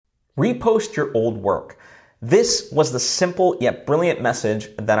Repost your old work. This was the simple yet brilliant message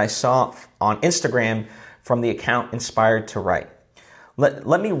that I saw on Instagram from the account Inspired to Write.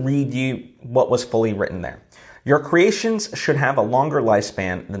 Let me read you what was fully written there. Your creations should have a longer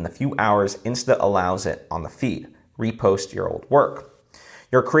lifespan than the few hours Insta allows it on the feed. Repost your old work.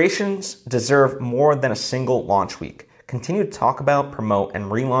 Your creations deserve more than a single launch week. Continue to talk about, promote, and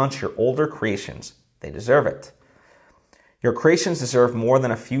relaunch your older creations. They deserve it. Your creations deserve more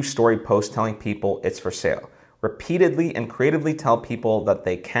than a few story posts telling people it's for sale. Repeatedly and creatively tell people that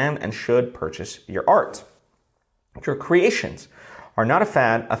they can and should purchase your art. Your creations are not a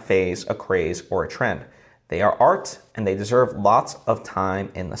fad, a phase, a craze, or a trend. They are art, and they deserve lots of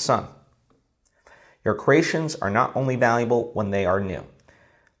time in the sun. Your creations are not only valuable when they are new.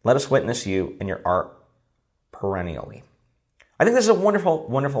 Let us witness you and your art perennially. I think this is a wonderful,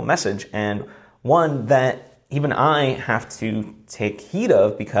 wonderful message, and one that even I have to take heed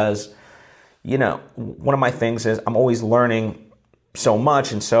of because, one of my things is I'm always learning so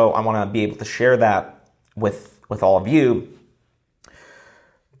much, and so I want to be able to share that with all of you.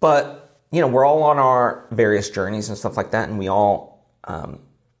 But, we're all on our various journeys and stuff like that, and we all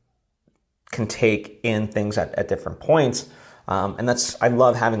can take in things at different points. And I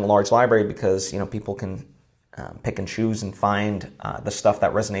love having a large library because, people can pick and choose and find the stuff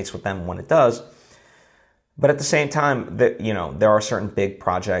that resonates with them when it does. But at the same time, there are certain big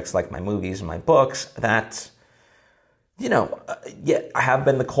projects like my movies and my books that, have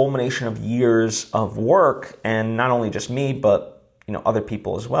been the culmination of years of work, and not only just me, but, other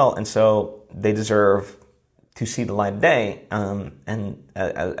people as well. And so they deserve to see the light of day, and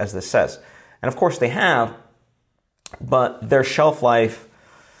as this says. And of course they have, but their shelf life,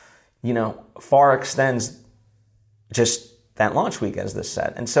 far extends just that launch week, as this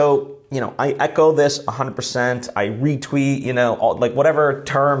said. And so, I echo this 100%. I retweet, whatever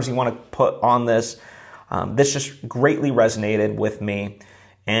terms you want to put on this. This just greatly resonated with me.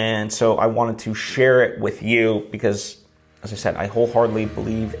 And so I wanted to share it with you because, as I said, I wholeheartedly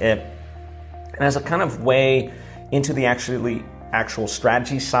believe it. And as a kind of way into the actual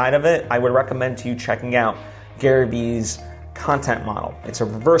strategy side of it, I would recommend to you checking out Gary Vee's content model. It's a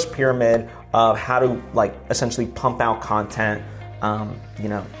reverse pyramid of how to essentially pump out content,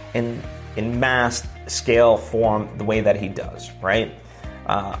 in mass scale form the way that he does, right?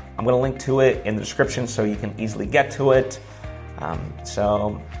 I'm going to link to it in the description so you can easily get to it.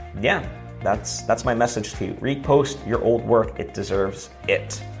 That's my message to you. Repost your old work. It deserves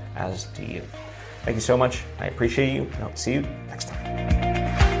it, as do you. Thank you so much. I appreciate you, and I'll see you next time.